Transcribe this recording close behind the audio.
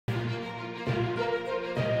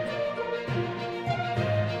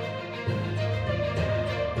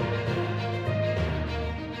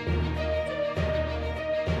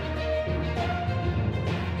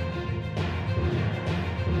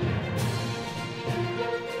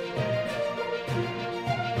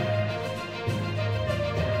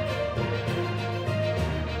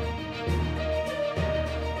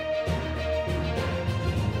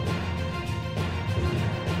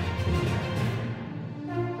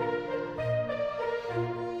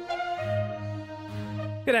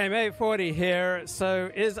G'day, mate. 40 here. So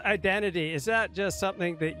is identity, is that just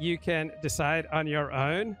something that you can decide on your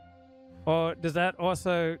own? Or does that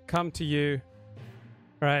also come to you,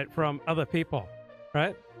 right, from other people,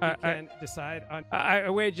 right? You can decide on... I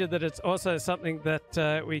wager that it's also something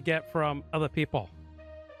that we get from other people.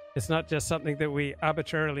 It's not just something that we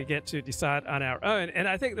arbitrarily get to decide on our own. And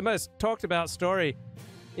I think the most talked about story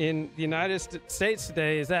in the United States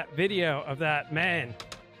today is that video of that man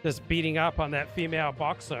just beating up on that female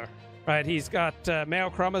boxer, right? He's got male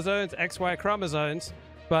chromosomes, XY chromosomes,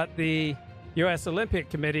 but the U.S. Olympic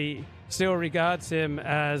Committee still regards him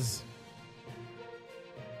as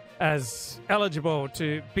eligible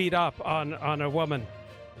to beat up on a woman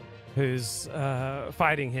who's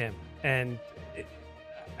fighting him. And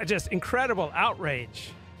just incredible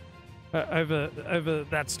outrage over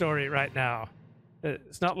that story right now.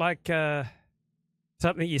 It's not like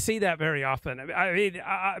something you see that very often. I mean,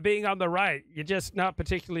 being on the right, you're just not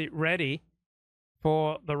particularly ready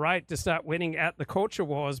for the right to start winning at the culture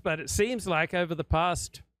wars. But it seems like over the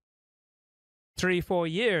past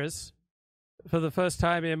 3-4 years, for the first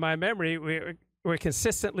time in my memory, we're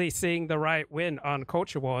consistently seeing the right win on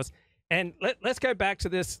culture wars. And let's go back to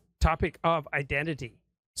this topic of identity.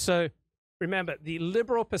 So remember, the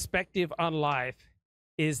liberal perspective on life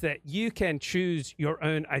is that you can choose your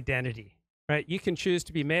own identity, right? You can choose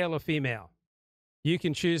to be male or female. You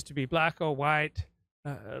can choose to be black or white,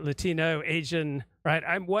 Latino, Asian, right?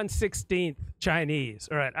 I'm 1/16 Chinese,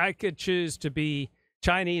 all right? I could choose to be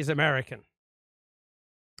Chinese American.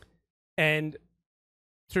 And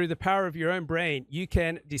through the power of your own brain, you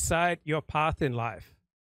can decide your path in life.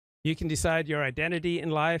 You can decide your identity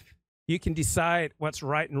in life. You can decide what's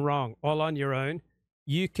right and wrong all on your own.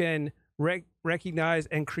 You can recognize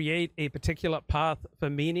and create a particular path for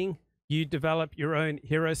meaning. You develop your own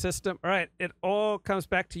hero system. All right, it all comes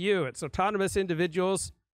back to you. It's autonomous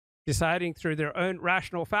individuals deciding through their own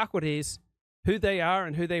rational faculties who they are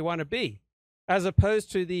and who they want to be, as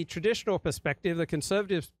opposed to the traditional perspective, the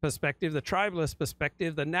conservative perspective, the tribalist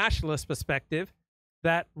perspective, the nationalist perspective,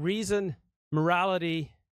 that reason,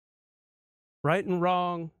 morality, right and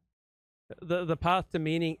wrong, the path to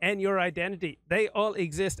meaning, and your identity, they all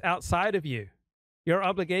exist outside of you. Your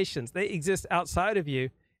obligations, they exist outside of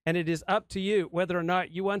you, and it is up to you whether or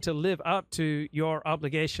not you want to live up to your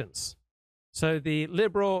obligations. So the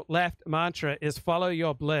liberal left mantra is follow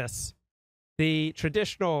your bliss. The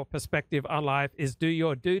traditional perspective on life is do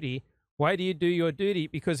your duty. Why do you do your duty?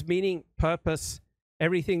 Because meaning, purpose,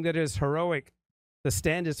 everything that is heroic, the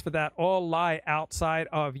standards for that all lie outside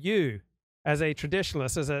of you. As a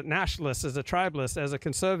traditionalist, as a nationalist, as a tribalist, as a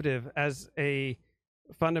conservative, as a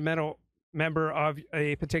fundamental member of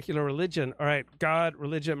a particular religion, all right, God,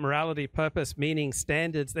 religion, morality, purpose, meaning,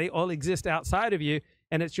 standards, they all exist outside of you,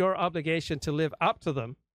 and it's your obligation to live up to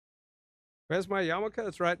them. Where's my yarmulke?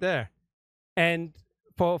 It's right there. And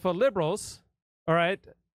for liberals, all right,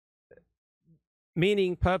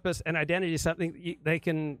 meaning, purpose, and identity is something they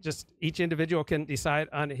can just, each individual can decide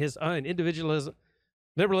on his own.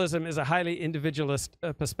 Liberalism is a highly individualist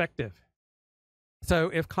perspective. So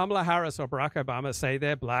if Kamala Harris or Barack Obama say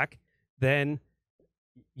they're black, then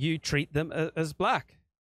you treat them as black,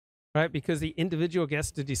 right? Because the individual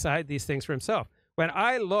gets to decide these things for himself. When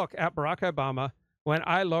I look at Barack Obama, when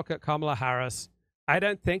I look at Kamala Harris, I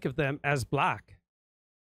don't think of them as black.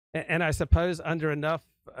 And I suppose under enough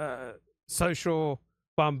social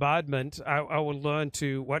bombardment, I will learn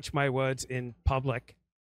to watch my words in public.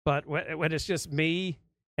 But when it's just me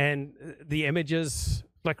and the images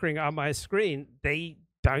flickering on my screen, they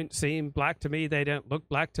don't seem black to me. They don't look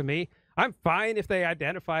black to me. I'm fine if they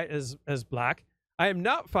identify as black. I am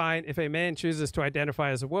not fine if a man chooses to identify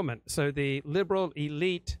as a woman. So the liberal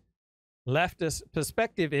elite leftist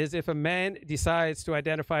perspective is if a man decides to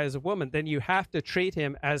identify as a woman, then you have to treat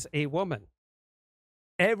him as a woman.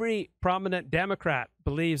 Every prominent Democrat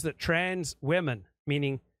believes that trans women,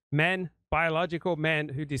 meaning men, biological men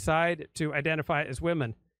who decide to identify as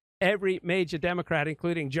women, every major Democrat,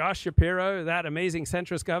 including Josh Shapiro, that amazing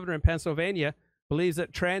centrist governor in Pennsylvania, believes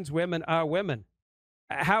that trans women are women.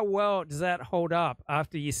 How well does that hold up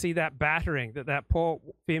after you see that battering that poor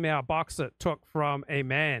female boxer took from a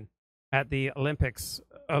man at the Olympics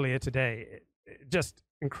earlier today? Just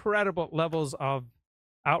incredible levels of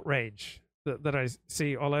outrage that I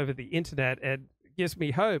see all over the internet, and gives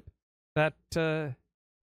me hope that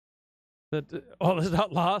that all is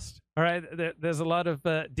not lost. All right, there's a lot of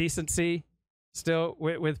decency still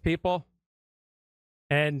with people.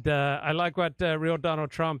 And I like what real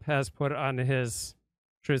Donald Trump has put on his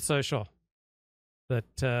Truth Social,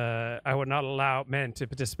 that I would not allow men to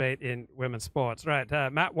participate in women's sports. Right.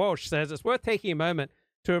 Matt Walsh says, it's worth taking a moment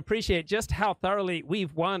to appreciate just how thoroughly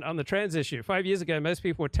we've won on the trans issue. 5 years ago, most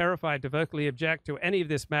people were terrified to vocally object to any of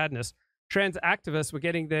this madness. Trans activists were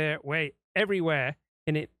getting their way everywhere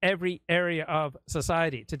and in every area of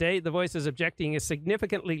society. Today, the voices objecting is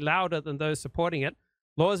significantly louder than those supporting it.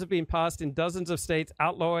 Laws have been passed in dozens of states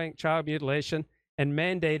outlawing child mutilation and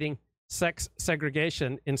mandating sex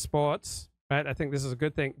segregation in sports. Right? I think this is a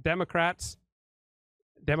good thing. Democrat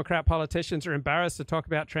politicians are embarrassed to talk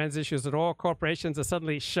about trans issues at all. Corporations are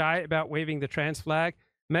suddenly shy about waving the trans flag.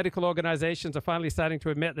 Medical organizations are finally starting to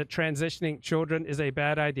admit that transitioning children is a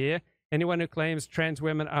bad idea. Anyone who claims trans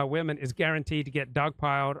women are women is guaranteed to get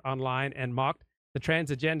dogpiled online and mocked. The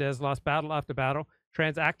trans agenda has lost battle after battle.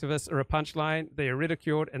 Trans activists are a punchline. They are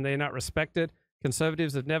ridiculed and they are not respected.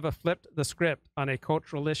 Conservatives have never flipped the script on a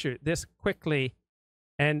cultural issue this quickly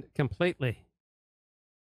and completely.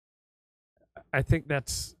 I think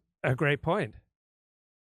that's a great point.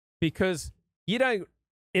 Because you don't,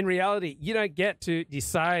 in reality, you don't get to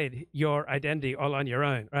decide your identity all on your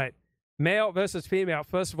own, right? Male versus female,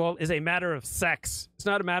 first of all, is a matter of sex. It's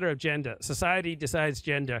not a matter of gender. Society decides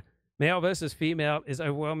gender. Male versus female is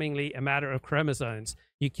overwhelmingly a matter of chromosomes.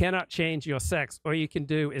 You cannot change your sex. All you can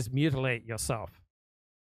do is mutilate yourself.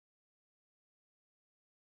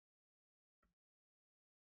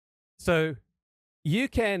 So you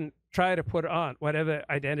can try to put on whatever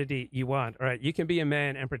identity you want, all right? You can be a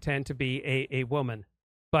man and pretend to be a woman,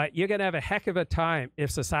 but you're going to have a heck of a time if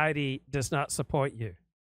society does not support you,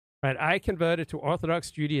 right? I converted to Orthodox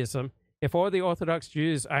Judaism. If all the Orthodox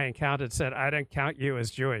Jews I encountered said, I don't count you as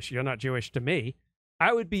Jewish, you're not Jewish to me,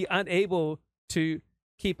 I would be unable to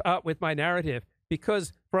keep up with my narrative,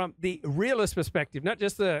 because from the realist perspective, not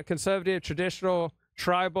just the conservative, traditional,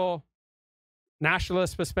 tribal,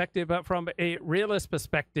 nationalist perspective, but from a realist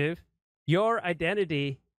perspective, your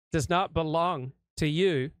identity does not belong to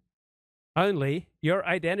you only. Your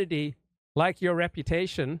identity, like your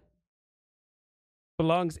reputation,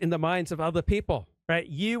 belongs in the minds of other people, right?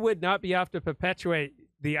 You would not be able to perpetuate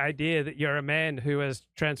the idea that you're a man who has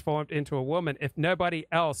transformed into a woman if nobody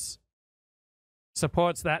else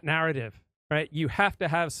supports that narrative, right? You have to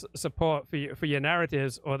have support for your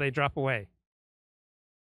narratives, or they drop away.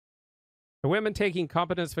 Are women taking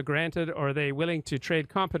competence for granted, or are they willing to trade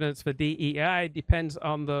competence for DEI? Depends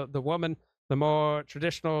on the woman. The more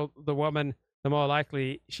traditional the woman, the more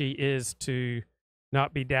likely she is to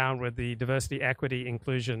not be down with the diversity, equity,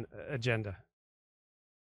 inclusion agenda.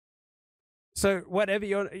 So whatever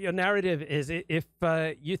your narrative is, if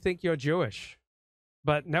you think you're Jewish,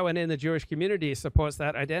 but no one in the Jewish community supports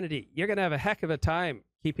that identity, you're going to have a heck of a time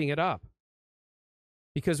keeping it up.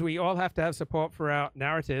 Because we all have to have support for our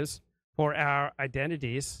narratives, for our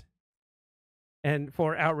identities, and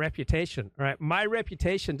for our reputation, right? My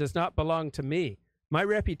reputation does not belong to me. My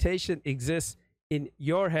reputation exists in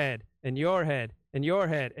your head, and your head, and your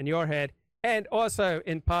head, and your head, and also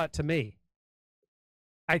in part to me.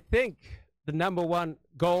 I think the number one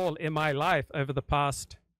goal in my life over the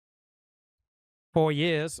past 4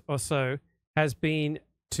 years or so has been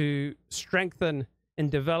to strengthen and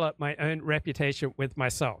develop my own reputation with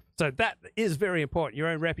myself. So that is very important. Your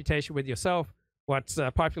own reputation with yourself, what's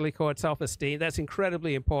popularly called self-esteem, that's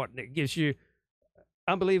incredibly important. It gives you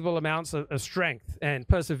unbelievable amounts of strength and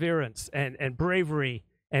perseverance and bravery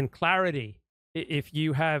and clarity. If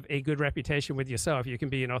you have a good reputation with yourself, you can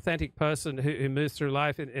be an authentic person who moves through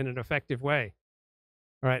life in an effective way,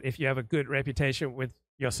 right? If you have a good reputation with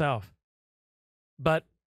yourself. But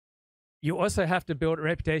you also have to build a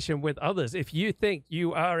reputation with others. If you think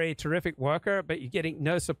you are a terrific worker, but you're getting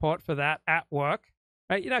no support for that at work,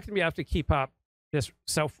 right, you're not going to be able to keep up this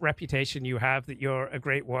self-reputation you have that you're a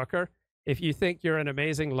great worker. If you think you're an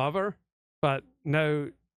amazing lover, but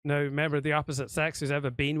no member of the opposite sex who's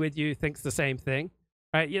ever been with you thinks the same thing,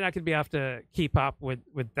 right, you're not going to be able to keep up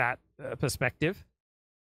with that perspective.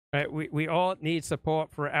 Right? We all need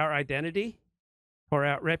support for our identity, for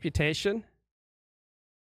our reputation,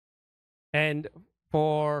 and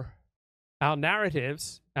for our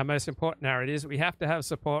narratives, our most important narratives. We have to have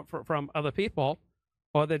support from other people,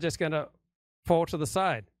 or they're just going to fall to the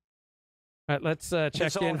side. All right, let's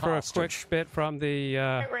check in for a quick bit from the...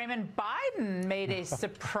 Raymond Biden made a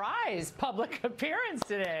surprise public appearance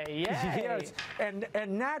today. Yay. Yes, and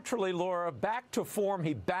naturally, Laura, back to form,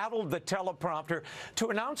 he battled the teleprompter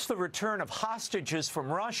to announce the return of hostages from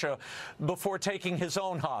Russia before taking his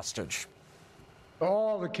own hostage.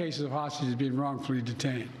 All the cases of hostages being wrongfully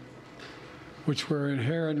detained, which were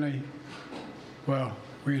inherently, well,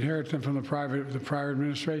 we inherited them from the prior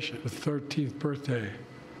administration. The 13th birthday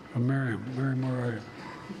of Mary Morayo.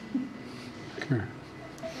 Come here.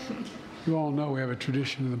 You all know we have a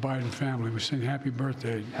tradition in the Biden family. We sing happy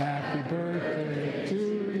birthday. Happy birthday to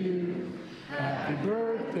you. Happy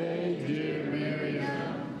birthday, dear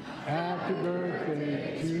Miriam. Happy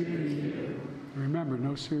birthday to you. Remember,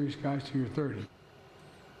 no serious guys till you're 30.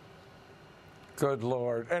 Good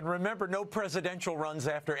Lord. And remember, no presidential runs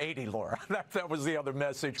after 80, Laura. That was the other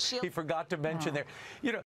message he forgot to mention there.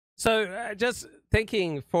 You know. So just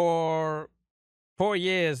thinking, for 4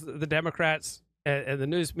 years, the Democrats and the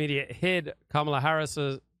news media hid Kamala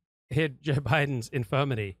Harris's, hid Joe Biden's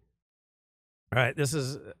infirmity. Right. This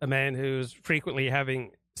is a man who's frequently having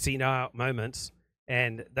senile moments,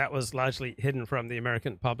 and that was largely hidden from the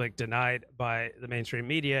American public, denied by the mainstream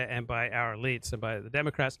media and by our elites and by the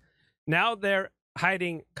Democrats. Now they're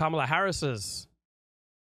hiding Kamala Harris's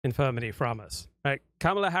infirmity from us. Right?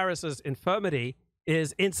 Kamala Harris's infirmity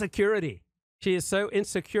is insecurity. She is so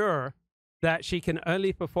insecure that she can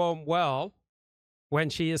only perform well when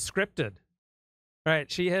she is scripted. Right?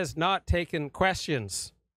 She has not taken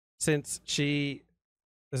questions since she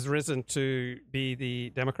has risen to be the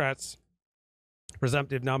Democrats'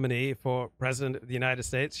 presumptive nominee for president of the United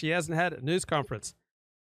States. She hasn't had a news conference.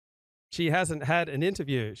 She hasn't had an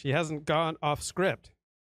interview. She hasn't gone off script.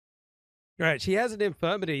 Right? She has an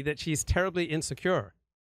infirmity that she's terribly insecure,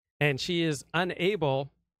 and she is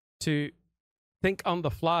unable to think on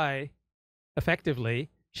the fly effectively.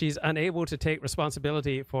 She's unable to take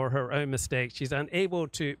responsibility for her own mistakes. She's unable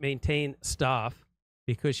to maintain staff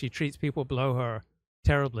because she treats people below her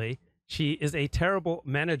terribly. She is a terrible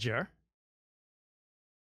manager,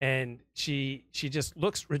 and she just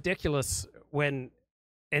looks ridiculous when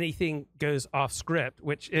anything goes off script,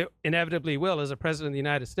 which it inevitably will as a president of the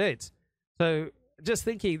United States. So just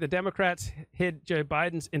thinking, the Democrats hid Joe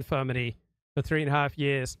Biden's infirmity for 3.5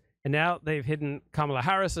 years, and now they've hidden Kamala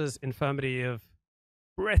Harris's infirmity of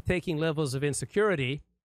breathtaking levels of insecurity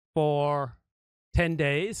for 10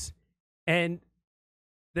 days. And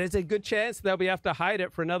there's a good chance they'll be have to hide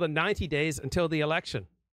it for another 90 days until the election,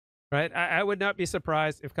 right? I would not be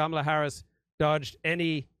surprised if Kamala Harris dodged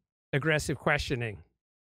any aggressive questioning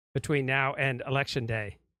between now and election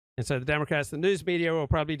day. And so the Democrats, the news media, will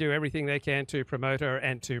probably do everything they can to promote her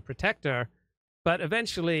and to protect her. But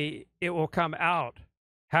eventually it will come out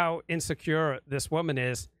how insecure this woman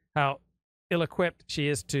is, how ill-equipped she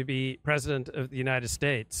is to be president of the United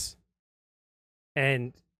States.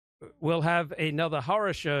 And we'll have another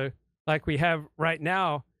horror show like we have right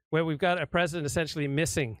now, where we've got a president essentially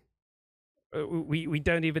missing. We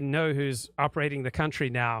don't even know who's operating the country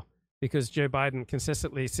now, because Joe Biden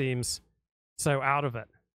consistently seems so out of it.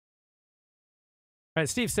 All right,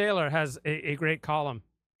 Steve Saylor has a great column.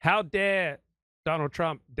 How dare Donald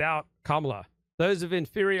Trump doubt Kamala? Those of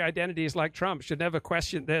inferior identities like Trump should never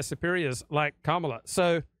question their superiors like Kamala.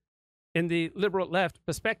 So in the liberal left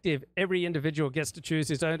perspective, every individual gets to choose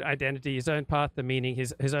his own identity, his own path to meaning,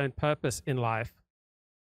 his own purpose in life.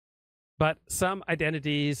 But some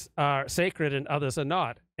identities are sacred and others are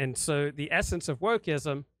not. And so the essence of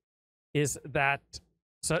wokeism is that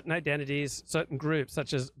certain identities, certain groups,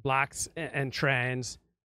 such as blacks and trans,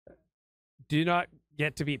 do not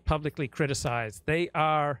get to be publicly criticized. They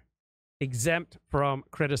are exempt from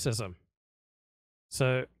criticism.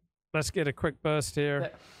 So let's get a quick burst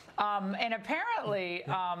here. And apparently,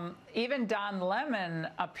 even Don Lemon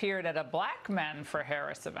appeared at a Black Men for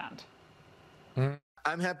Harris event.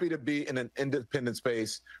 I'm happy to be in an independent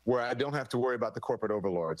space where I don't have to worry about the corporate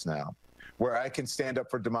overlords now, where I can stand up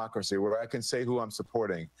for democracy, where I can say who I'm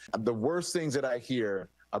supporting. The worst things that I hear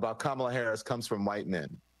about Kamala Harris comes from white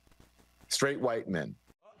men, straight white men.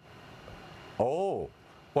 Oh.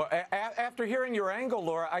 Well, after hearing your angle,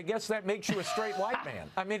 Laura, I guess that makes you a straight white man.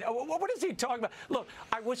 I mean, what is he talking about? Look,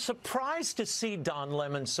 I was surprised to see Don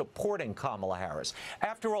Lemon supporting Kamala Harris.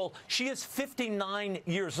 After all, she is 59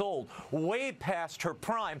 years old, way past her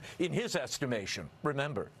prime in his estimation,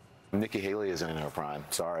 remember. Nikki Haley isn't in her prime.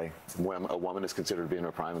 Sorry. A woman is considered to be in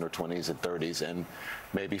her prime in her 20s and 30s and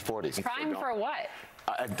maybe 40s. Prime for what?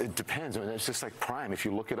 It depends. I mean, it's just like prime. If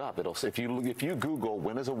you look it up, it'll say, if you Google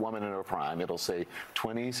when is a woman in her prime, it'll say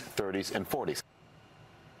 20s, 30s, and 40s.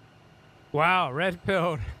 Wow,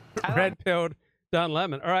 red-pilled Don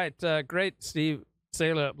Lemon. All right, great Steve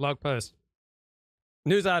Saylor blog post.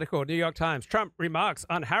 News article, New York Times. Trump remarks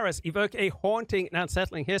on Harris evoke a haunting and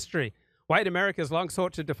unsettling history. White America has long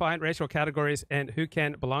sought to define racial categories and who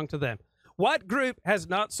can belong to them. What group has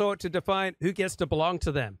not sought to define who gets to belong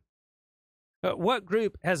to them? What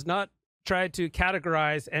group has not tried to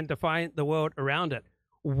categorize and define the world around it?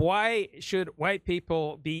 Why should white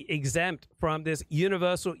people be exempt from this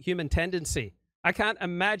universal human tendency? I can't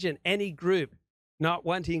imagine any group not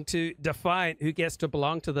wanting to define who gets to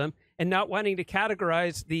belong to them, and not wanting to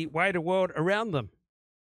categorize the wider world around them.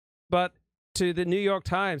 But to the New York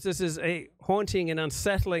Times, this is a haunting and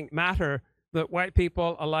unsettling matter that white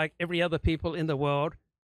people are like every other people in the world,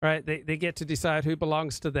 right? They get to decide who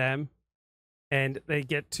belongs to them, and they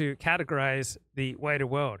get to categorize the wider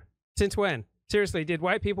world. Since when? Seriously, did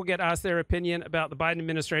white people get asked their opinion about the Biden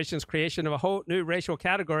administration's creation of a whole new racial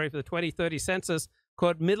category for the 2030 census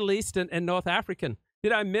called Middle Eastern and North African?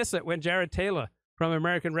 Did I miss it when Jared Taylor from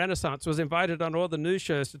American Renaissance was invited on all the news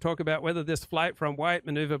shows to talk about whether this flight from white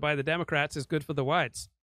maneuver by the Democrats is good for the whites?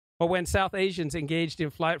 Or when South Asians engaged in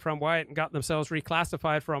flight from white and got themselves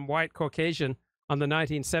reclassified from white Caucasian on the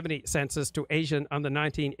 1970 census to Asian on the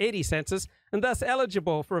 1980 census, and thus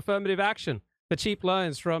eligible for affirmative action, the cheap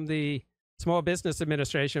loans from the Small Business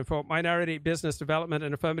Administration for minority business development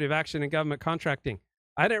and affirmative action in government contracting.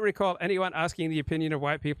 I don't recall anyone asking the opinion of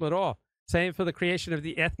white people at all. Same for the creation of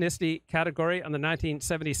the ethnicity category on the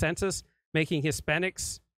 1970 census, making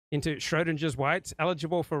Hispanics into Schrodinger's whites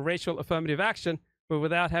eligible for racial affirmative action, but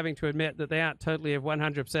without having to admit that they aren't totally of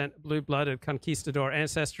 100% blue-blooded conquistador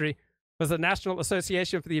ancestry. Was the National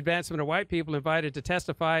Association for the Advancement of White People invited to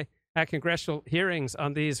testify at congressional hearings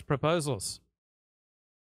on these proposals?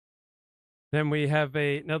 Then we have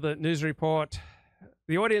another news report.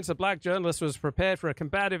 The audience of black journalists was prepared for a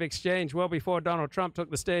combative exchange well before Donald Trump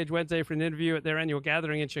took the stage Wednesday for an interview at their annual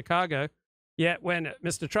gathering in Chicago. Yet when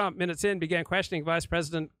Mr. Trump, minutes in, began questioning Vice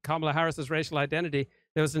President Kamala Harris's racial identity,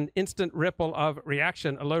 there was an instant ripple of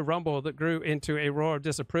reaction, a low rumble that grew into a roar of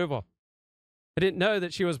disapproval. I didn't know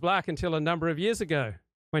that she was black until a number of years ago,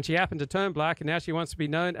 when she happened to turn black, and now she wants to be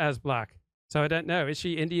known as black. So I don't know, is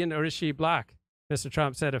she Indian or is she black? Mr.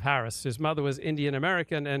 Trump said of Harris, whose mother was Indian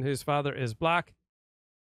American and whose father is black.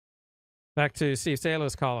 Back to Steve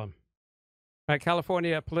Saylor's column.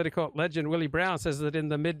 California political legend Willie Brown says that in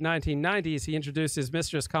the mid-1990s, he introduced his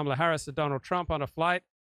mistress Kamala Harris to Donald Trump on a flight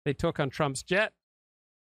they took on Trump's jet.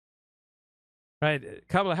 Right,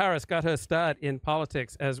 Kamala Harris got her start in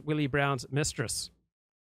politics as Willie Brown's mistress.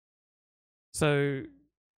 So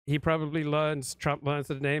he probably Trump learns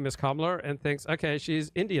that the name is Kamala and thinks, okay,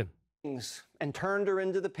 she's Indian. And turned her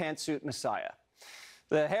into the pantsuit messiah.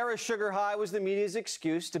 The Harris sugar high was the media's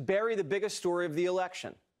excuse to bury the biggest story of the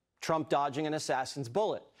election, Trump dodging an assassin's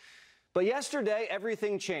bullet. But yesterday,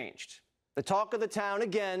 everything changed. The talk of the town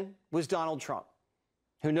again was Donald Trump,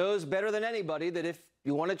 who knows better than anybody that if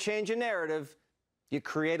you want to change a narrative, you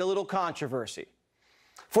create a little controversy.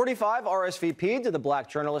 45 RSVP'd to the Black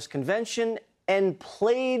Journalist Convention and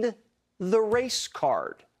played the race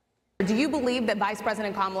card. Do you believe that Vice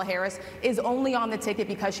President Kamala Harris is only on the ticket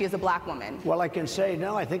because she is a black woman? Well, I can say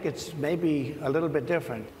no, I think it's maybe a little bit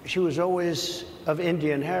different. She was always of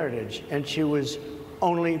Indian heritage, and she was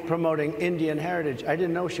only promoting Indian heritage. I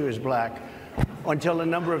didn't know she was black until a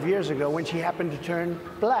number of years ago when she happened to turn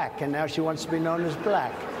black, and now she wants to be known as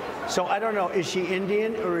black. So I don't know, is she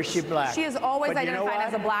Indian or is she black? She is always identified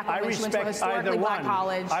as a black woman. She went to a historically black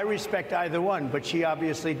college. I respect either one, but she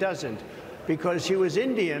obviously doesn't, because she was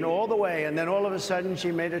Indian all the way, and then all of a sudden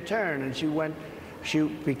she made a turn and she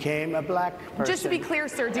became a black person. Just to be clear,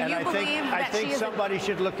 sir, do you believe that I think somebody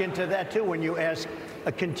should look into that too when you ask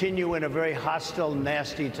continue in a very hostile,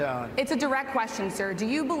 nasty tone. It's a direct question, sir. Do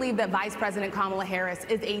you believe that Vice President Kamala Harris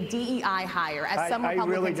is a DEI hire, as some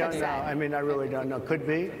Republicans have said? I mean, I really don't know. Could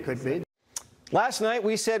be, could be. Last night,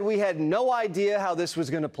 we said we had no idea how this was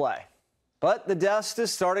going to play. But the dust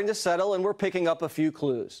is starting to settle, and we're picking up a few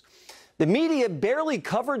clues. The media barely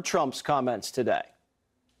covered Trump's comments today.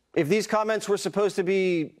 If these comments were supposed to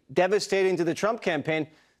be devastating to the Trump campaign,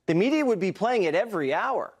 the media would be playing it every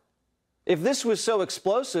hour. If this was so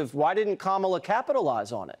explosive, why didn't Kamala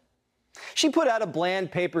capitalize on it? She put out a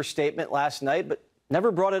bland paper statement last night, but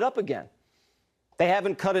never brought it up again. They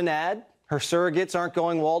haven't cut an ad. Her surrogates aren't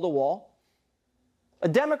going wall to wall. A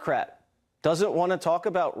Democrat doesn't want to talk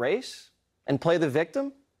about race and play the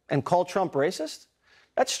victim and call Trump racist?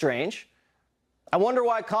 That's strange. I wonder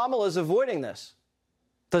why Kamala's avoiding this.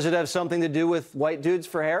 Does it have something to do with white dudes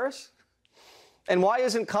for Harris? And why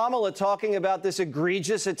isn't Kamala talking about this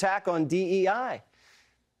egregious attack on DEI?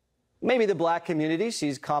 Maybe the black community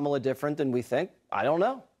sees Kamala different than we think. I don't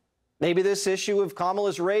know. Maybe this issue of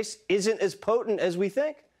Kamala's race isn't as potent as we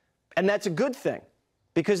think. And that's a good thing,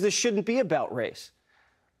 because this shouldn't be about race.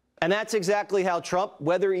 And that's exactly how Trump,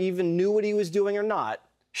 whether he even knew what he was doing or not,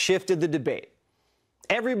 shifted the debate.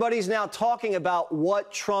 Everybody's now talking about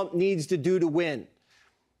what Trump needs to do to win.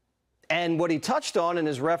 And what he touched on in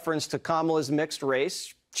his reference to Kamala's mixed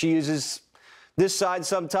race, she uses this side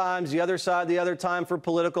sometimes, the other side the other time for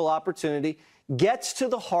political opportunity, gets to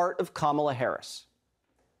the heart of Kamala Harris.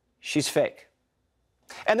 she's fake.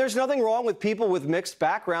 And there's nothing wrong with people with mixed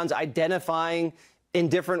backgrounds identifying in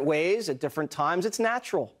different ways at different times. It's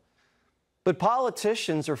natural. But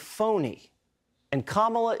politicians are phony. And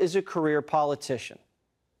Kamala is a career politician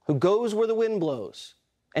who goes where the wind blows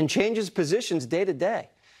and changes positions day to day,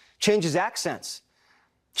 changes accents.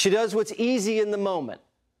 She does what's easy in the moment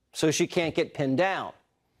so she can't get pinned down.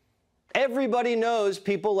 Everybody knows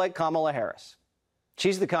people like Kamala Harris.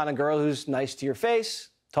 She's the kind of girl who's nice to your face,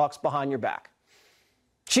 talks behind your back.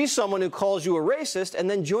 She's someone who calls you a racist and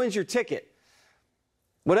then joins your ticket.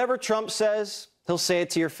 Whatever Trump says, he'll say it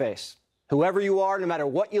to your face. Whoever you are, no matter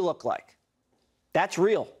what you look like. That's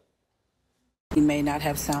real. He may not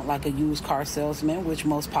have sound like a used car salesman, which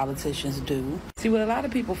most politicians do. See, what a lot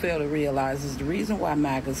of people fail to realize is the reason why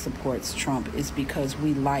MAGA supports Trump is because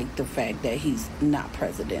we like the fact that he's not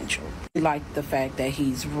presidential. We like the fact that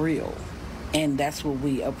he's real. And that's what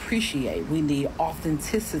we appreciate. We need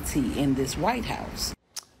authenticity in this White House.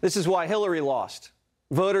 This is why Hillary lost.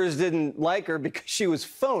 Voters didn't like her because she was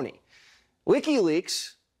phony.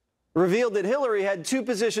 WikiLeaks revealed that Hillary had two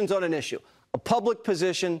positions on an issue, a public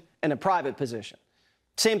position and a private position.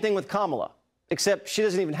 Same thing with Kamala, except she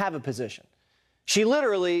doesn't even have a position. She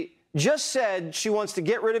literally just said she wants to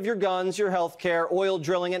get rid of your guns, your health care, oil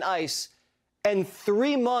drilling, and ICE. And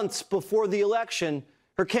 3 months before the election,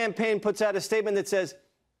 her campaign puts out a statement that says,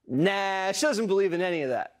 nah, she doesn't believe in any of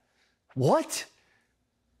that. What?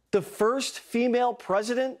 The first female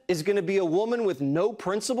president is going to be a woman with no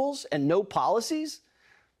principles and no policies?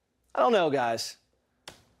 I don't know, guys.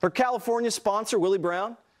 Her California sponsor, Willie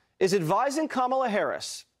Brown, is advising Kamala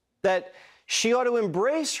Harris that she ought to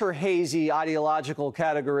embrace her hazy ideological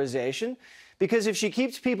categorization because if she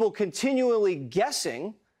keeps people continually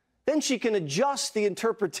guessing, then she can adjust the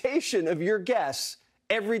interpretation of your guess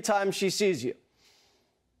every time she sees you.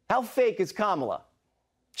 How fake is Kamala?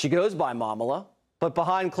 She goes by Mamala, but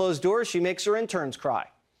behind closed doors, she makes her interns cry.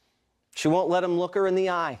 She won't let them look her in the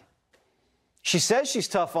eye. She says she's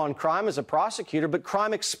tough on crime as a prosecutor, but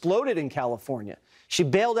crime exploded in California. She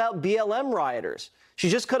bailed out BLM rioters. She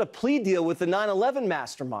just cut a plea deal with the 9/11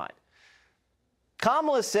 mastermind.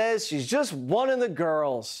 Kamala says she's just one of the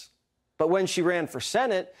girls. But when she ran for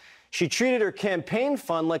Senate, she treated her campaign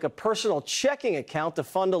fund like a personal checking account to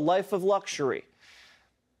fund a life of luxury.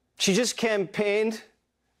 She just campaigned,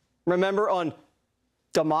 remember, on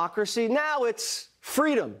democracy. Now it's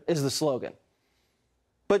freedom is the slogan.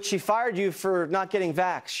 But she fired you for not getting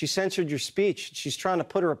vaxxed. She censored your speech. She's trying to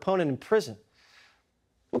put her opponent in prison.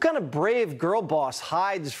 What kind of brave girl boss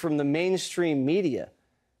hides from the mainstream media?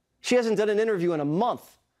 She hasn't done an interview in a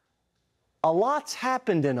month. A lot's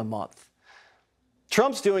happened in a month.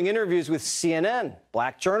 Trump's doing interviews with CNN,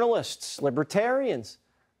 black journalists, libertarians,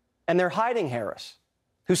 and they're hiding Harris,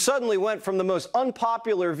 who suddenly went from the most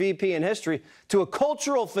unpopular VP in history to a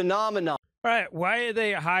cultural phenomenon. All right, why are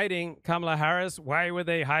they hiding Kamala Harris? Why were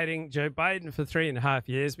they hiding Joe Biden for 3.5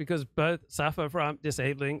 years? Because both suffer from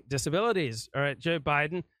disabling disabilities. All right, Joe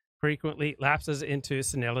Biden frequently lapses into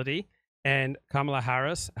senility, and Kamala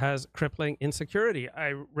Harris has crippling insecurity.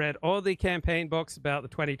 I read all the campaign books about the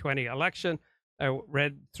 2020 election. I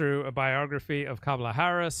read through a biography of Kamala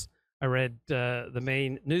Harris. I read the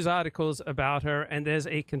main news articles about her, and there's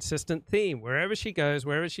a consistent theme. Wherever she goes,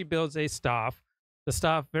 wherever she builds a staff, the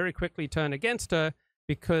staff very quickly turn against her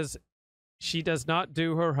because she does not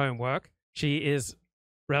do her homework. She is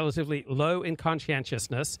relatively low in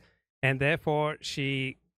conscientiousness, and therefore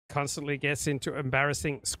she constantly gets into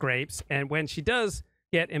embarrassing scrapes. And when she does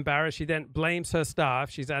get embarrassed, she then blames her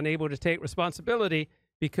staff. She's unable to take responsibility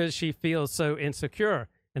because she feels so insecure.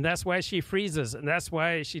 And that's why she freezes, and that's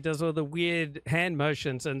why she does all the weird hand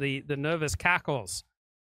motions and the nervous cackles,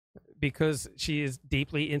 because she is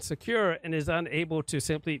deeply insecure and is unable to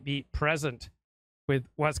simply be present with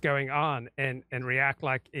what's going on and react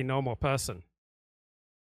like a normal person.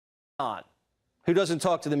 Who doesn't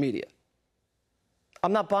talk to the media?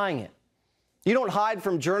 I'm not buying it. You don't hide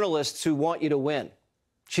from journalists who want you to win.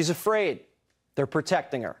 She's afraid. They're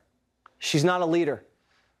protecting her. She's not a leader.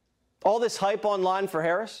 All this hype online for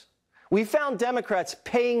Harris, we found Democrats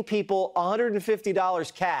paying people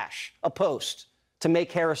 $150 cash a post to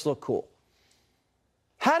make Harris look cool.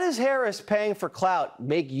 How does Harris paying for clout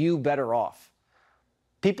make you better off?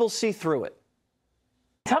 People see through it.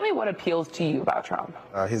 Tell me what appeals to you about Trump.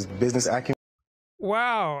 His business acumen.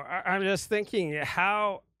 Wow, I'm just thinking,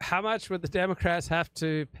 how much would the Democrats have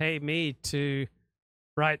to pay me to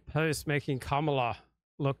write posts making Kamala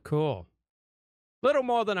look cool? Little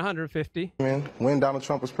more than 150. When Donald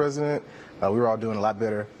Trump was president, we were all doing a lot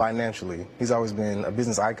better financially. He's always been a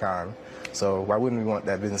business icon, so why wouldn't we want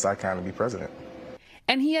that business icon to be president?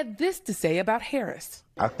 And he had this to say about Harris.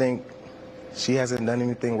 I think she hasn't done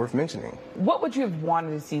anything worth mentioning. What would you have wanted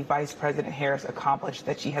to see Vice President Harris accomplish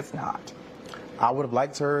that she has not? I would have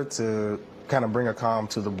liked her to kind of bring a calm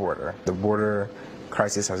to the border. The border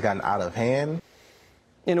crisis has gotten out of hand.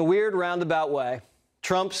 In a weird roundabout way,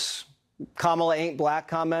 Trump's Kamala ain't black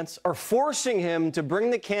comments are forcing him to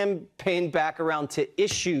bring the campaign back around to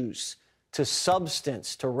issues, to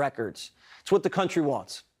substance, to records. It's what the country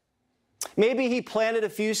wants. Maybe he planted a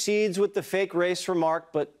few seeds with the fake race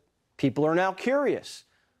remark, but people are now curious.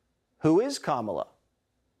 Who is Kamala?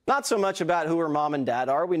 Not so much about who her mom and dad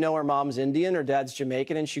are. We know her mom's Indian, her dad's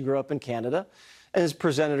Jamaican, and she grew up in Canada and has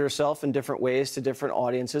presented herself in different ways to different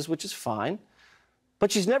audiences, which is fine.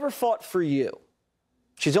 But she's never fought for you.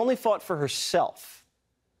 She's only fought for herself,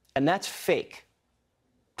 and that's fake.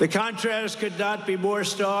 The contrast could not be more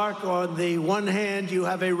stark. On the one hand, you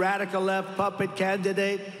have a radical left puppet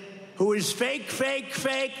candidate who is fake, fake,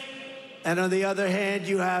 fake. And on the other hand,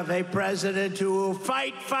 you have a president who will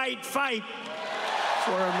fight, fight, fight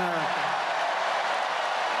for America.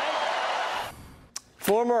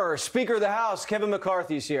 Former Speaker of the House, Kevin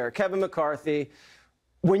McCarthy's here. Kevin McCarthy,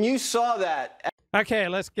 when you saw that... Okay,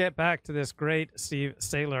 let's get back to this great Steve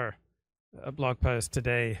Sailer blog post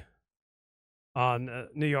today on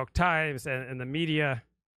New York Times and the media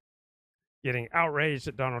getting outraged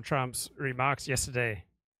at Donald Trump's remarks yesterday.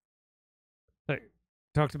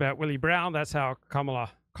 Talked about Willie Brown. That's how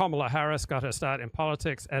Kamala Harris got her start in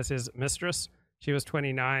politics, as his mistress. She was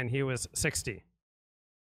 29. He was 60.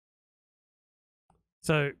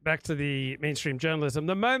 So back to the mainstream journalism.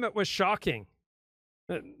 The moment was shocking.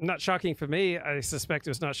 Not shocking for me. I suspect it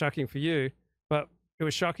was not shocking for you. But it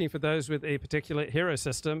was shocking for those with a particular hero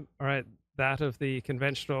system, all right, that of the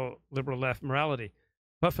conventional liberal left morality.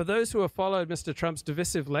 But for those who have followed Mr. Trump's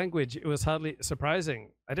divisive language, it was hardly surprising.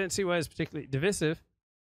 I don't see why it's particularly divisive.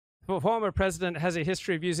 The former president has a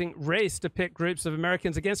history of using race to pick groups of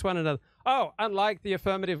Americans against one another. Oh, unlike the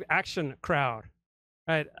affirmative action crowd,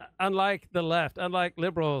 right? Unlike the left, unlike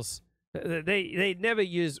liberals, they never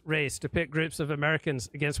use race to pick groups of Americans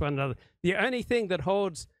against one another. The only thing that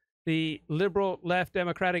holds the liberal left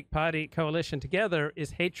Democratic Party coalition together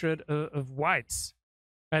is hatred of whites.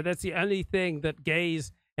 Right? That's the only thing that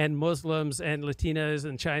gays and Muslims and Latinos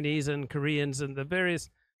and Chinese and Koreans and the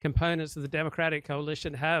various components of the Democratic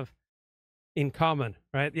coalition have in common,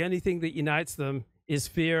 right? The only thing that unites them is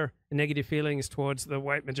fear and negative feelings towards the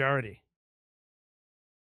white majority.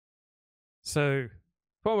 So,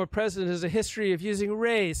 former president has a history of using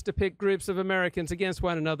race to pick groups of Americans against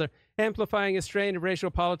one another, amplifying a strain of racial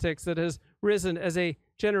politics that has risen as a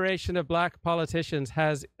generation of black politicians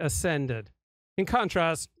has ascended. In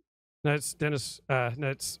contrast, notes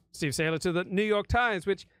Steve Sailer, to the New York Times,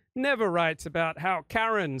 which never writes about how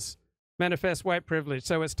Karens manifest white privilege.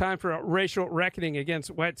 So it's time for a racial reckoning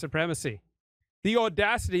against white supremacy. The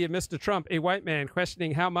audacity of Mr. Trump, a white man,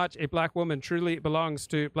 questioning how much a black woman truly belongs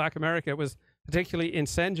to black America was particularly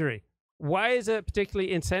incendiary. Why is it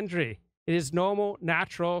particularly incendiary? It is normal,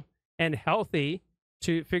 natural, and healthy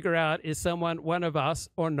to figure out, is someone one of us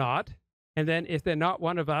or not? And then if they're not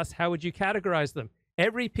one of us, how would you categorize them?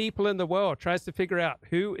 Every people in the world tries to figure out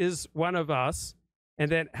who is one of us, and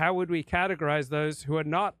then how would we categorize those who are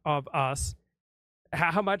not of us?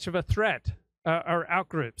 How much of a threat are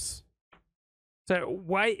outgroups? So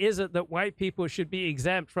why is it that white people should be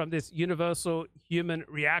exempt from this universal human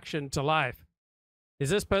reaction to life? Is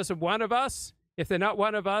this person one of us? If they're not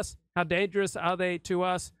one of us, how dangerous are they to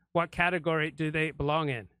us? What category do they belong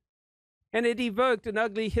in? And it evoked an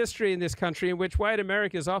ugly history in this country in which white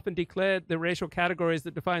America is often declared the racial categories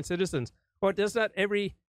that define citizens. Or does not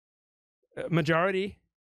every majority,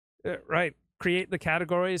 create the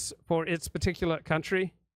categories for its particular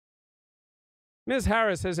country? Ms.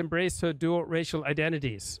 Harris has embraced her dual racial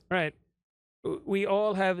identities, right? We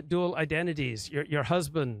all have dual identities. Your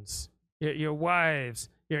husbands, your wives,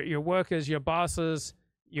 your workers, your bosses,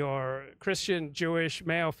 your Christian, Jewish,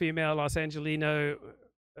 male, female, Los Angelino,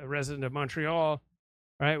 a resident of Montreal,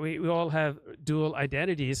 right? We all have dual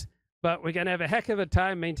identities, but we're going to have a heck of a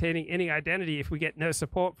time maintaining any identity if we get no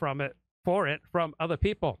support from other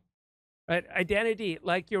people. Right? Identity,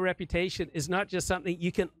 like your reputation, is not just something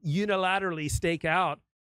you can unilaterally stake out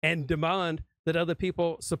and demand that other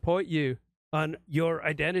people support you on your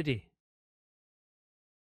identity.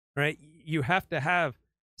 Right? You have to have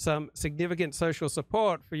some significant social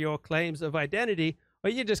support for your claims of identity, or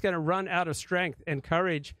you're just going to run out of strength and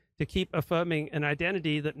courage to keep affirming an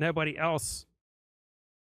identity that nobody else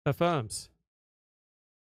affirms.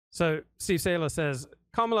 So Steve Sailer says,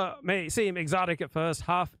 Kamala may seem exotic at first,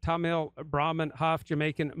 half Tamil Brahmin, half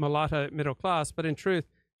Jamaican mulatto middle class, but in truth,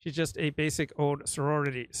 she's just a basic old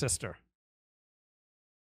sorority sister.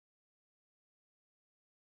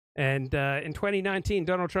 And in 2019,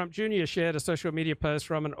 Donald Trump Jr. shared a social media post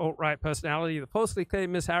from an alt-right personality that falsely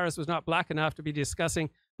claimed Ms. Harris was not black enough to be discussing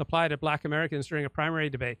the plight of black Americans during a primary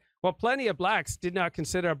debate. Well, plenty of blacks did not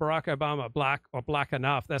consider Barack Obama black or black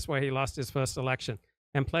enough. That's why he lost his first election.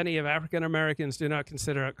 And plenty of African Americans do not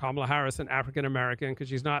consider Kamala Harris an African American because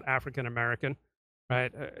she's not African American,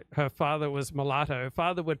 right? Her father was mulatto. Her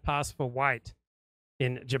father would pass for white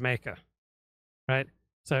in Jamaica, right?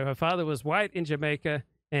 So her father was white in Jamaica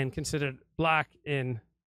and considered black in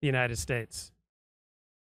the United States.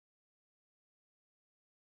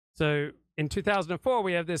 So in 2004,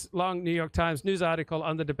 we have this long New York Times news article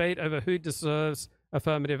on the debate over who deserves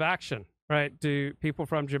affirmative action, right? Do people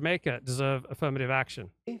from Jamaica deserve affirmative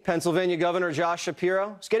action? Pennsylvania Governor Josh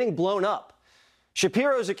Shapiro is getting blown up.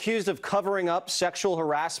 Shapiro is accused of covering up sexual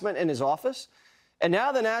harassment in his office. And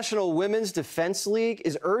now the National Women's Defense League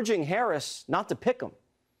is urging Harris not to pick him.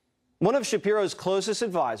 One of Shapiro's closest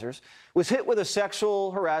advisors was hit with a sexual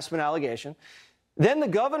harassment allegation. Then the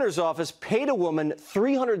governor's office paid a woman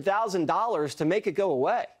 $300,000 to make it go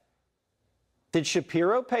away. Did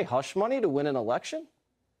Shapiro pay hush money to win an election?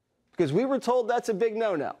 Because we were told that's a big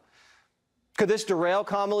no-no. Could this derail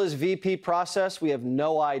Kamala's VP process? We have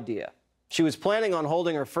no idea. She was planning on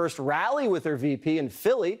holding her first rally with her VP in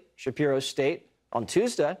Philly, Shapiro's state, on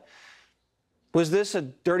Tuesday. Was this a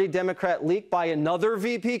dirty Democrat leak by another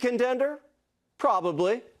VP contender?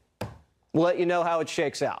 Probably. We'll let you know how it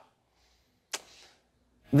shakes out.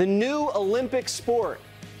 The new Olympic sport,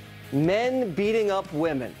 men beating up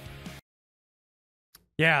women.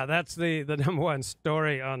 Yeah, that's the number one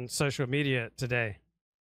story on social media today.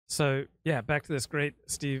 So, yeah, back to this great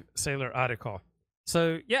Steve Saylor article.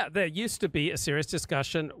 So, yeah, there used to be a serious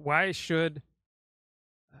discussion. Why should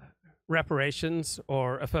reparations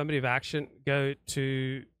or affirmative action go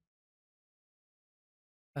to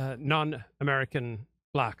non-American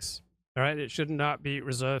blacks? All right, it should not be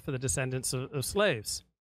reserved for the descendants of slaves,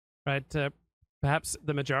 right? Perhaps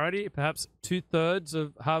the majority, perhaps 2/3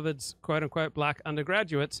 of Harvard's quote-unquote black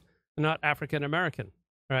undergraduates are not African-American,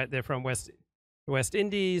 right? They're from West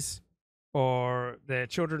Indies, or their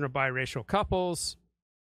children are biracial couples,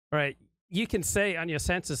 right? You can say on your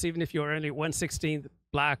census, even if you're only 1/16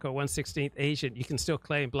 black or 1/16 Asian, you can still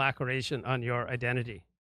claim black or Asian on your identity.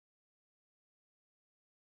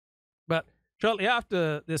 But shortly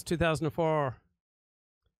after this 2004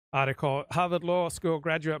 article, Harvard Law School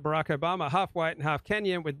graduate Barack Obama, half white and half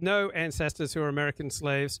Kenyan with no ancestors who were American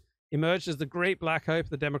slaves, emerged as the great black hope of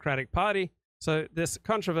the Democratic Party. So this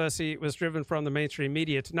controversy was driven from the mainstream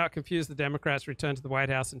media to not confuse the Democrats' return to the White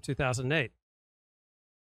House in 2008.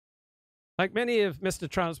 Like many of Mr.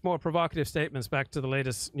 Trump's more provocative statements back to the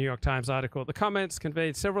latest New York Times article, the comments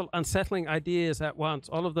conveyed several unsettling ideas at once,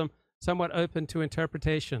 all of them somewhat open to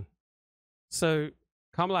interpretation. So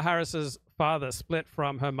Kamala Harris's father split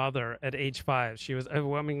from her mother at age 5. She was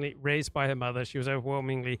overwhelmingly raised by her mother. She was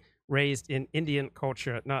overwhelmingly raised in Indian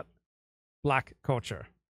culture, not black culture,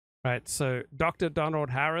 right? So Dr. Donald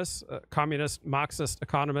Harris, a communist, Marxist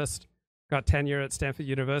economist, got tenure at Stanford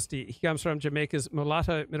University. He comes from Jamaica's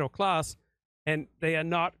mulatto middle class, and they are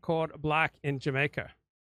not called black in Jamaica,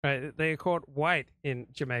 right? They are called white in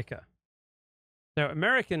Jamaica. So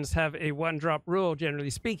Americans have a one-drop rule, generally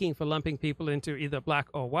speaking, for lumping people into either black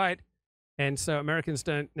or white. And so Americans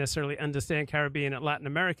don't necessarily understand Caribbean and Latin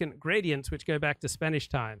American gradients, which go back to Spanish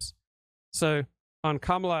times. So on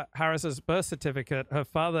Kamala Harris's birth certificate, her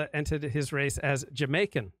father entered his race as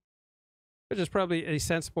Jamaican, which is probably a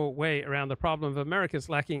sensible way around the problem of Americans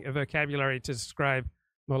lacking a vocabulary to describe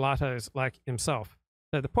mulattoes like himself.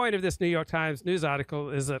 So the point of this New York Times news article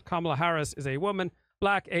is that Kamala Harris is a woman,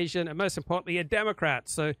 black, Asian, and most importantly, a Democrat.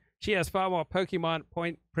 So she has far more Pokemon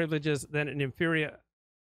point privileges than an inferior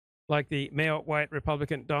like the male white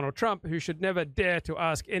Republican Donald Trump, who should never dare to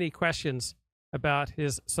ask any questions about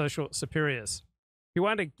his social superiors. If you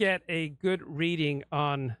want to get a good reading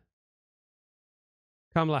on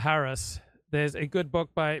Kamala Harris, there's a good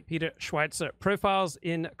book by Peter Schweitzer, Profiles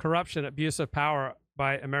in Corruption, Abuse of Power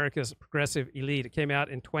by America's Progressive Elite. It came out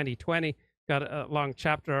in 2020. Got a long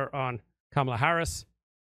chapter on Kamala Harris.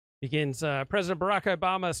 Begins, President Barack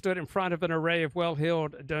Obama stood in front of an array of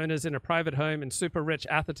well-heeled donors in a private home in super-rich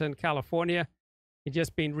Atherton, California. He'd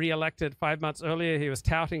just been re-elected 5 months earlier. He was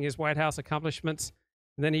touting his White House accomplishments.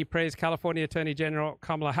 And then he praised California Attorney General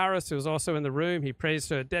Kamala Harris, who was also in the room. He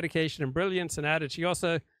praised her dedication and brilliance and added she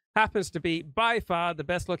also happens to be by far the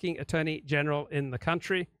best-looking Attorney General in the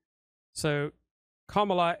country. So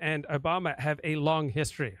Kamala and Obama have a long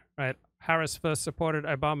history, right? Harris first supported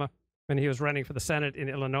Obama when he was running for the Senate in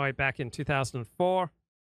Illinois back in 2004,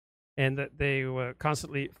 and that they were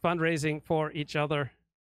constantly fundraising for each other.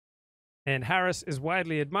 And Harris is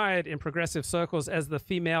widely admired in progressive circles as the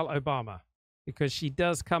female Obama, because she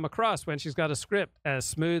does come across, when she's got a script, as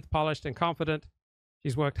smooth, polished, and confident.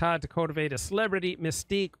 She's worked hard to cultivate a celebrity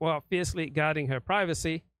mystique while fiercely guarding her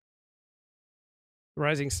privacy. The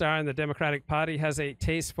rising star in the Democratic Party has a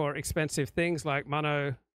taste for expensive things like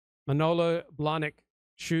Manolo Blahnik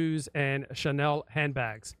shoes and Chanel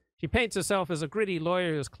handbags. She paints herself as a gritty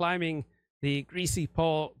lawyer who's climbing the greasy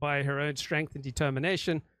pole by her own strength and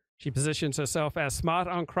determination. She positions herself as smart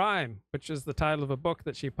on crime, which is the title of a book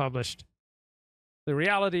that she published. The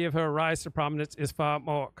reality of her rise to prominence is far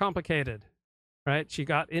more complicated, right? She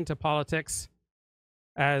got into politics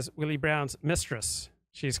as Willie Brown's mistress.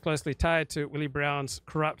 She's closely tied to Willie Brown's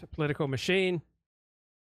corrupt political machine.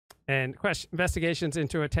 And investigations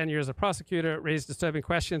into her tenure as a prosecutor raised disturbing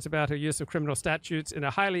questions about her use of criminal statutes in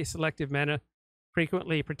a highly selective manner,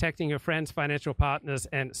 frequently protecting her friends, financial partners,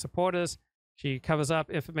 and supporters. She covers up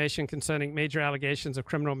information concerning major allegations of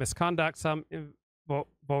criminal misconduct, some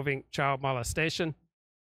involving child molestation.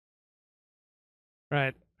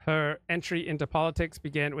 Right. Her entry into politics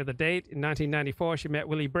began with a date. In 1994, she met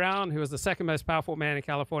Willie Brown, who was the second most powerful man in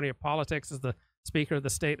California politics as the Speaker of the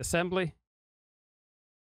State Assembly.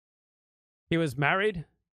 He was married,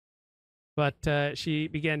 but she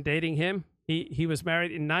began dating him. He was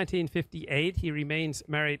married in 1958. He remains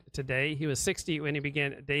married today. He was 60 when he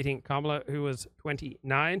began dating Kamala, who was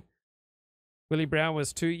 29. Willie Brown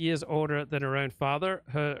was 2 years older than her own father.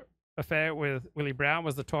 Her affair with Willie Brown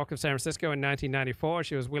was the talk of San Francisco in 1994.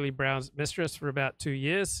 She was Willie Brown's mistress for about 2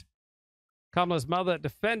 years. Kamala's mother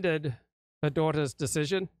defended her daughter's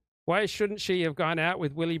decision. Why shouldn't she have gone out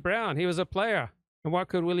with Willie Brown? He was a player. And what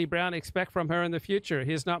could Willie Brown expect from her in the future?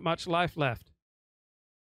 He has not much life left.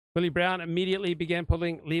 Willie Brown immediately began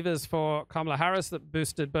pulling levers for Kamala Harris that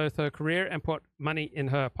boosted both her career and put money in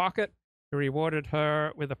her pocket. He rewarded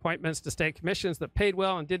her with appointments to state commissions that paid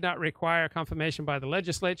well and did not require confirmation by the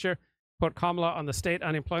legislature, put Kamala on the State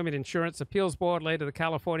Unemployment Insurance Appeals Board, later the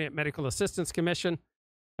California Medical Assistance Commission.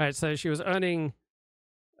 All right, so she was earning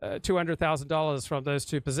 $200,000 from those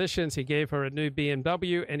two positions. He gave her a new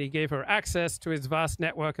BMW, and he gave her access to his vast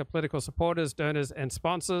network of political supporters, donors, and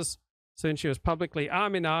sponsors. Soon she was publicly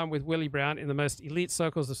arm in arm with Willie Brown in the most elite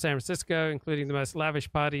circles of San Francisco, including the most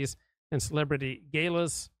lavish parties and celebrity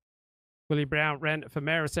galas. Willie Brown ran for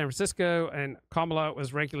mayor of San Francisco, and Kamala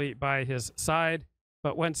was regularly by his side.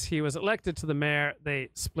 But once he was elected to the mayor, they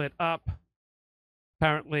split up.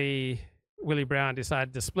 Apparently, Willie Brown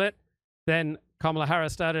decided to split. Then Kamala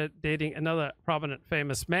Harris started dating another prominent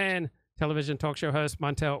famous man, television talk show host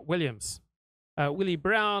Montel Williams. Willie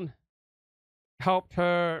Brown helped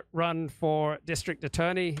her run for district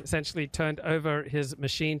attorney, essentially turned over his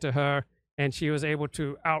machine to her, and she was able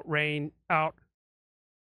to outraise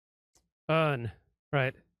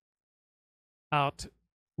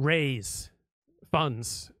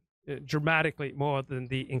funds dramatically more than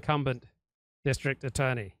the incumbent district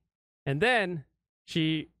attorney. And then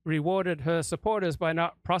she rewarded her supporters by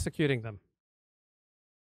not prosecuting them.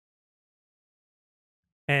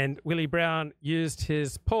 And Willie Brown used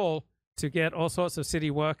his pull to get all sorts of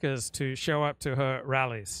city workers to show up to her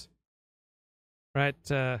rallies. Right?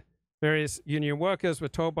 Various union workers were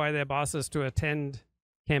told by their bosses to attend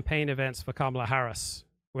campaign events for Kamala Harris.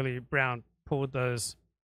 Willie Brown pulled those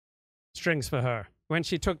strings for her. When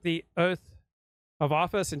she took the oath of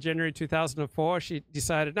office in January 2004, she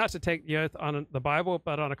decided not to take the oath on the Bible,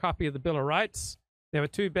 but on a copy of the Bill of Rights. There were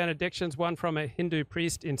two benedictions, one from a Hindu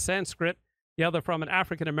priest in Sanskrit, the other from an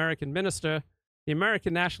African-American minister. The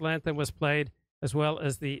American national anthem was played, as well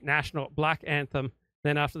as the national black anthem.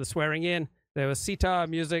 Then after the swearing in, there was sitar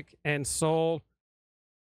music and soul,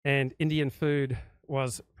 and Indian food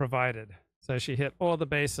was provided. So she hit all the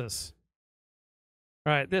bases.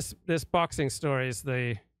 All right, this boxing story is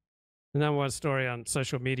the number one story on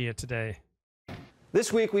social media today.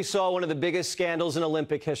 This week we saw one of the biggest scandals in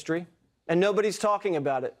Olympic history, and nobody's talking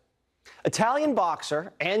about it. Italian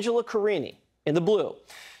boxer Angela Carini, in the blue,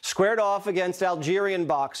 squared off against Algerian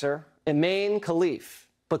boxer Emain Khalif.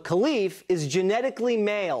 But Khalif is genetically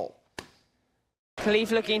male. Khalif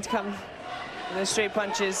looking to come with the straight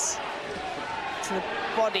punches to the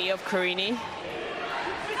body of Carini.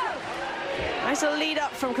 Nice little lead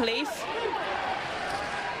up from Khalif.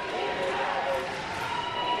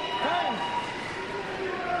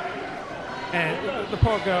 And the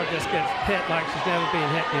poor girl just gets hit like she's never been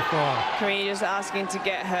hit before. Carini just asking to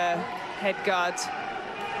get her head guard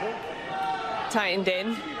tightened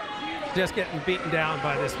in. Just getting beaten down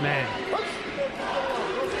by this man.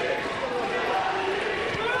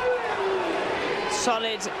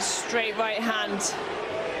 Solid straight right hand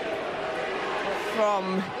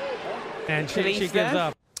from And she gives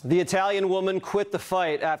up. The Italian woman quit the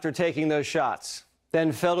fight after taking those shots,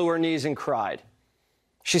 then fell to her knees and cried.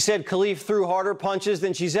 She said Khalif threw harder punches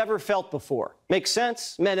than she's ever felt before. Makes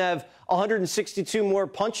sense. Men have 162 more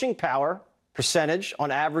punching power percentage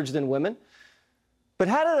on average than women. But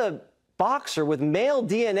how did a boxer with male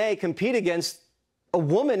DNA compete against a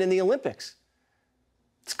woman in the Olympics?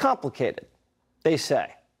 It's complicated, they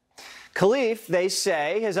say. Khalif, they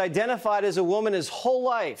say, has identified as a woman his whole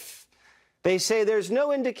life. They say there's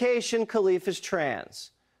no indication Khalif is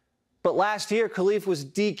trans. But last year, Khalif was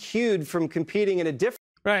DQ'd from competing in a different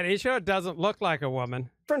Right, he sure doesn't look like a woman.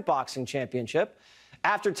 Boxing championship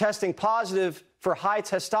after testing positive for high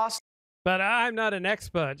testosterone. But I'm not an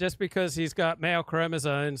expert. Just because he's got male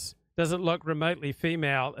chromosomes doesn't look remotely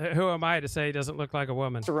female. Who am I to say he doesn't look like a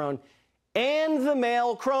woman? And the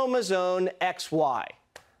male chromosome XY.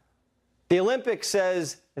 The Olympics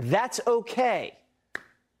says that's okay.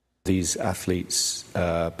 These athletes,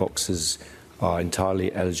 boxers, are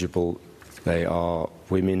entirely eligible. They are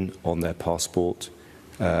women on their passport.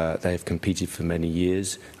 They have competed for many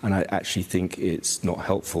years, and I actually think it's not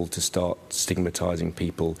helpful to start stigmatizing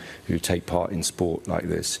people who take part in sport like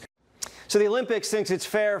this. So the Olympics thinks it's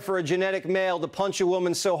fair for a genetic male to punch a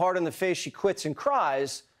woman so hard in the face she quits and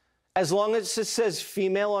cries, as long as it says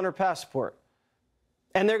female on her passport.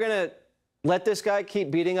 And they're going to let this guy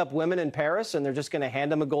keep beating up women in Paris, and they're just going to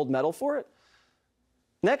hand him a gold medal for it?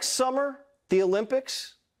 Next summer, the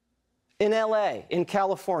Olympics in L.A., in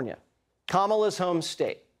California. Kamala's home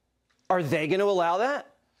state. Are they going to allow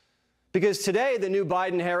that? Because today, the new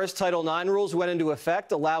Biden-Harris Title IX rules went into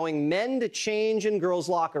effect, allowing men to change in girls'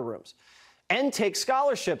 locker rooms and take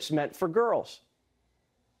scholarships meant for girls.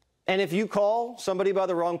 And if you call somebody by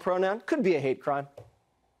the wrong pronoun, could be a hate crime.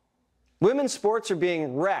 Women's sports are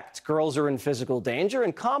being wrecked. Girls are in physical danger,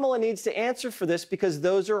 and Kamala needs to answer for this because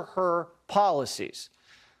those are her policies.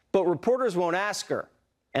 But reporters won't ask her,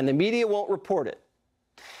 and the media won't report it.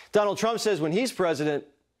 Donald Trump says when he's president,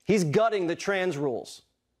 he's gutting the trans rules.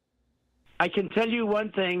 I can tell you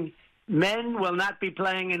one thing. Men will not be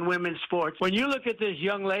playing in women's sports. When you look at this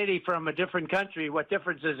young lady from a different country, what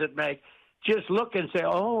difference does it make? Just look and say,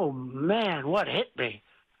 oh, man, what hit me?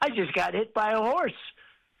 I just got hit by a horse.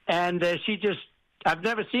 And she just, I've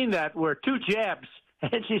never seen that, where 2 jabs.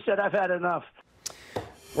 And she said, I've had enough.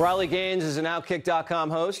 Riley Gaines is an Outkick.com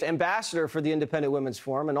host, ambassador for the Independent Women's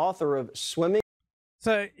Forum, and author of Swimming.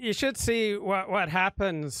 So you should see what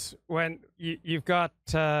happens when you've got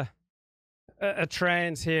a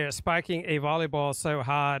trans here spiking a volleyball so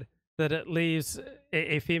hard that it leaves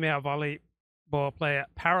a female volleyball player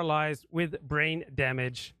paralyzed with brain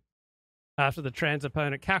damage after the trans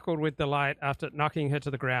opponent cackled with delight after knocking her to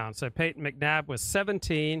the ground. So Peyton McNabb was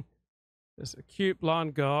 17, this a cute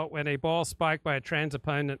blonde girl, when a ball spiked by a trans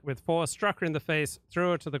opponent with force struck her in the face, threw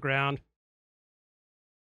her to the ground,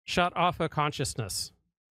 shut off her consciousness.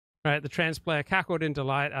 Right, the trans player cackled in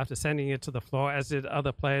delight after sending it to the floor, as did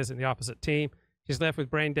other players in the opposite team. She's left with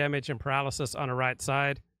brain damage and paralysis on her right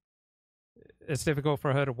side. It's difficult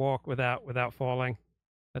for her to walk without falling.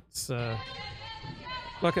 Let's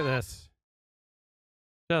look at this.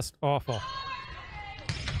 Just awful.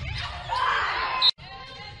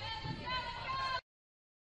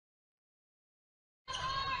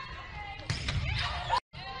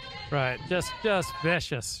 Right, just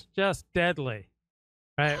vicious, just deadly.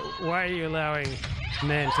 Right, why are you allowing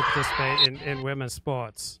men to participate in women's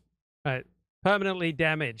sports? Right, permanently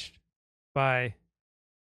damaged by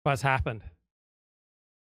what's happened.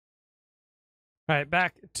 Right,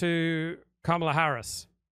 back to Kamala Harris.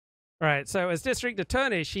 Right, so as district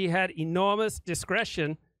attorney, she had enormous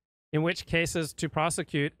discretion in which cases to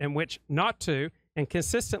prosecute and which not to, and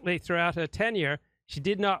consistently throughout her tenure, she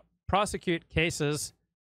did not prosecute cases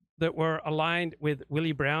that were aligned with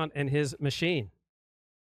Willie Brown and his machine.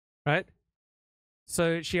 Right?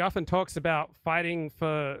 So she often talks about fighting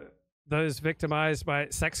for those victimized by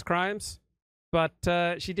sex crimes, but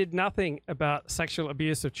she did nothing about sexual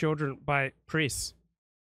abuse of children by priests.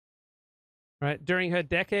 Right? During her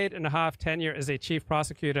decade-and-a-half tenure as a chief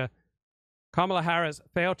prosecutor, Kamala Harris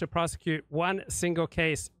failed to prosecute one single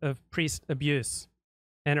case of priest abuse,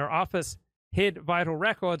 and her office hid vital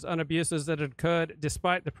records on abuses that had occurred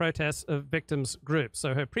despite the protests of victims' groups.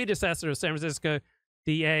 So her predecessor of San Francisco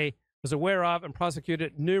DA was aware of and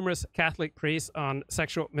prosecuted numerous Catholic priests on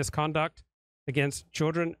sexual misconduct against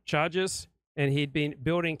children charges, and he'd been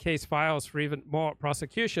building case files for even more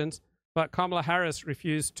prosecutions. but Kamala Harris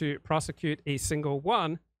refused to prosecute a single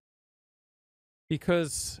one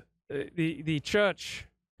because the church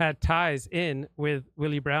had ties in with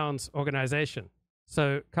Willie Brown's organization.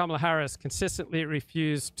 So Kamala Harris consistently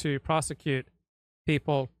refused to prosecute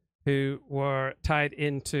people who were tied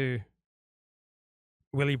into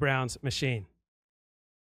Willie Brown's machine.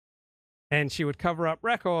 And she would cover up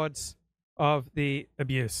records of the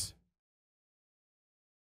abuse.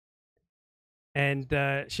 And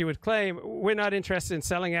she would claim, we're not interested in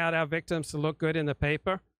selling out our victims to look good in the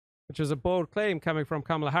paper, which was a bold claim coming from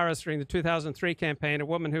Kamala Harris during the 2003 campaign. A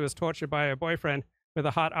woman who was tortured by her boyfriend with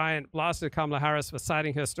a hot iron blasted Kamala Harris for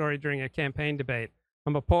citing her story during a campaign debate.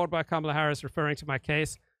 I'm appalled by Kamala Harris referring to my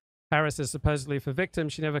case. Harris is supposedly for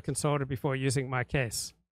victims. She never consulted before using my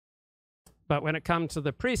case. But when it comes to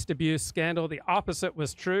the priest abuse scandal, the opposite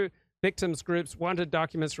was true. Victims groups wanted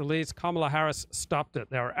documents released. Kamala Harris stopped it.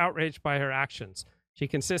 They were outraged by her actions. She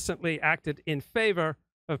consistently acted in favor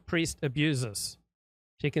of priest abusers.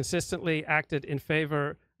 She consistently acted in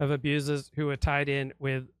favor of abusers who were tied in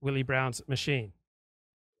with Willie Brown's machine.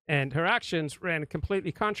 And her actions ran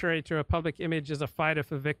completely contrary to her public image as a fighter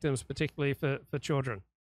for victims, particularly for children.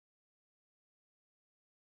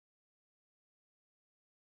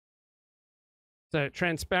 So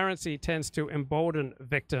transparency tends to embolden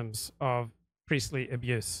victims of priestly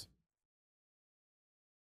abuse.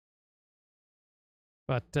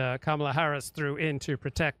 But Kamala Harris threw in to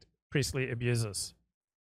protect priestly abusers.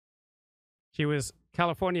 She was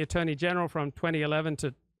California Attorney General from 2011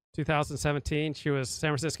 to 2017. She was San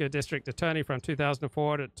Francisco District Attorney from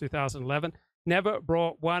 2004 to 2011. Never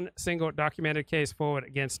brought one single documented case forward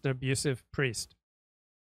against an abusive priest.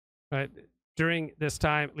 Right? During this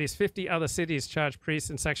time, at least 50 other cities charged priests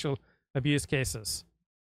in sexual abuse cases,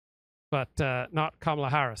 but not Kamala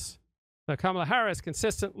Harris. So Kamala Harris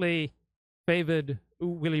consistently favored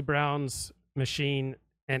Willie Brown's machine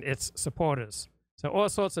and its supporters. So all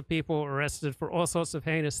sorts of people were arrested for all sorts of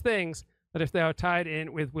heinous things, but if they were tied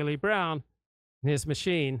in with Willie Brown and his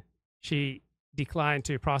machine, she declined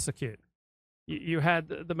to prosecute. You had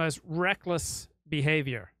the most reckless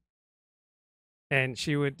behavior, and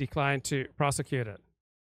she would decline to prosecute it.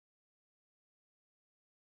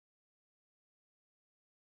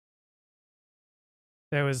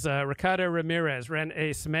 There was Ricardo Ramirez, ran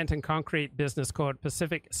a cement and concrete business called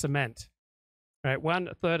Pacific Cement. Right,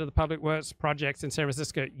 1/3 of the public works projects in San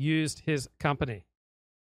Francisco used his company.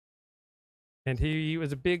 And he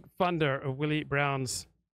was a big funder of Willie Brown's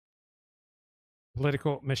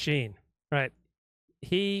political machine. Right,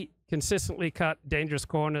 he consistently cut dangerous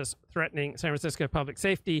corners threatening San Francisco public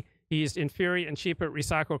safety. He used inferior and cheaper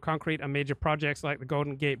recycled concrete on major projects like the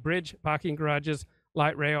Golden Gate Bridge, parking garages,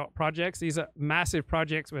 light rail projects. These are massive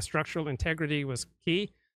projects where structural integrity was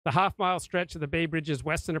key. The half-mile stretch of the Bay Bridge's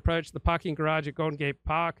western approach, the parking garage at Golden Gate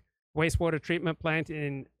Park, wastewater treatment plant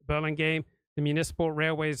in Burlingame, the Municipal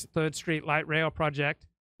Railways 3rd Street light rail project.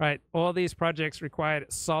 Right, all these projects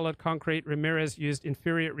required solid concrete. Ramirez used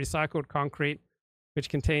inferior recycled concrete, which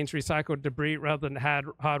contains recycled debris rather than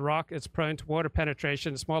hard rock. It's prone to water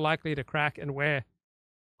penetration. It's more likely to crack and wear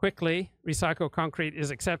quickly. Recycled concrete is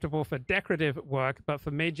acceptable for decorative work, but for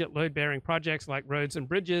major load-bearing projects like roads and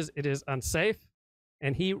bridges, it is unsafe.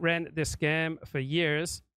 And he ran this scam for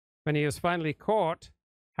years. When he was finally caught,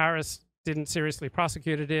 Harris didn't seriously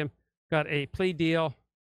prosecute him, got a plea deal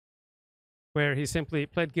where he simply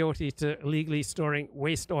pled guilty to illegally storing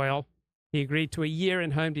waste oil. He agreed to a year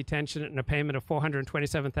in home detention and a payment of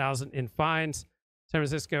 $427,000 in fines. San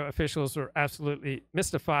Francisco officials were absolutely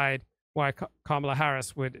mystified why Kamala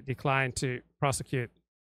Harris would decline to prosecute.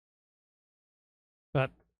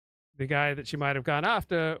 But the guy that she might have gone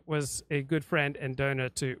after was a good friend and donor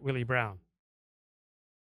to Willie Brown.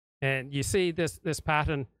 And you see this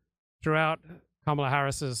pattern throughout Kamala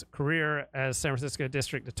Harris's career as San Francisco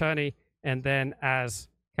District Attorney and then as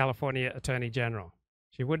California Attorney General.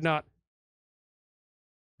 She would not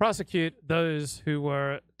prosecute those who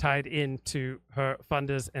were tied into her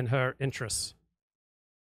funders and her interests.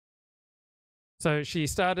 So she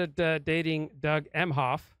started dating Doug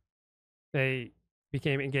Emhoff. They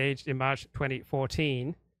became engaged in March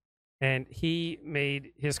 2014, and he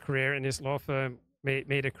made his career, and his law firm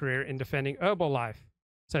made a career in defending Herbalife.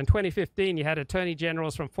 So in 2015, you had attorney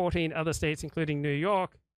generals from 14 other states, including New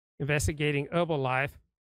York, investigating Herbalife.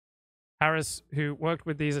 Harris, who worked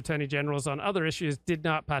with these attorney generals on other issues, did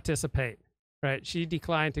not participate. Right? She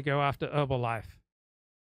declined to go after Herbalife.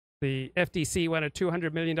 The FTC won a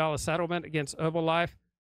 $200 million settlement against Herbalife.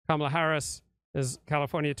 Kamala Harris, as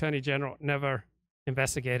California Attorney General, never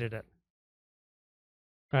investigated it.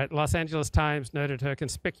 Right? Los Angeles Times noted her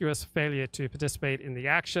conspicuous failure to participate in the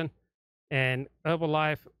action. and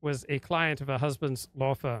Herbalife was a client of her husband's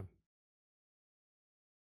law firm.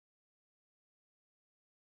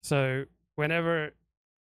 So whenever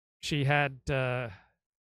she had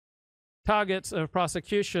targets of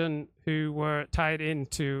prosecution who were tied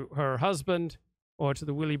into her husband or to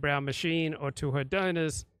the Willie Brown machine or to her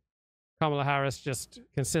donors, Kamala Harris just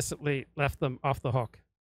consistently left them off the hook.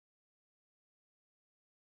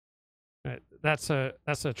 Right. That's her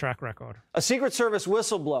track record. A Secret Service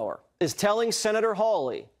whistleblower is telling Senator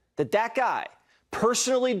Hawley that that guy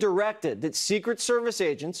personally directed that Secret Service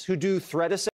agents who do threat assessment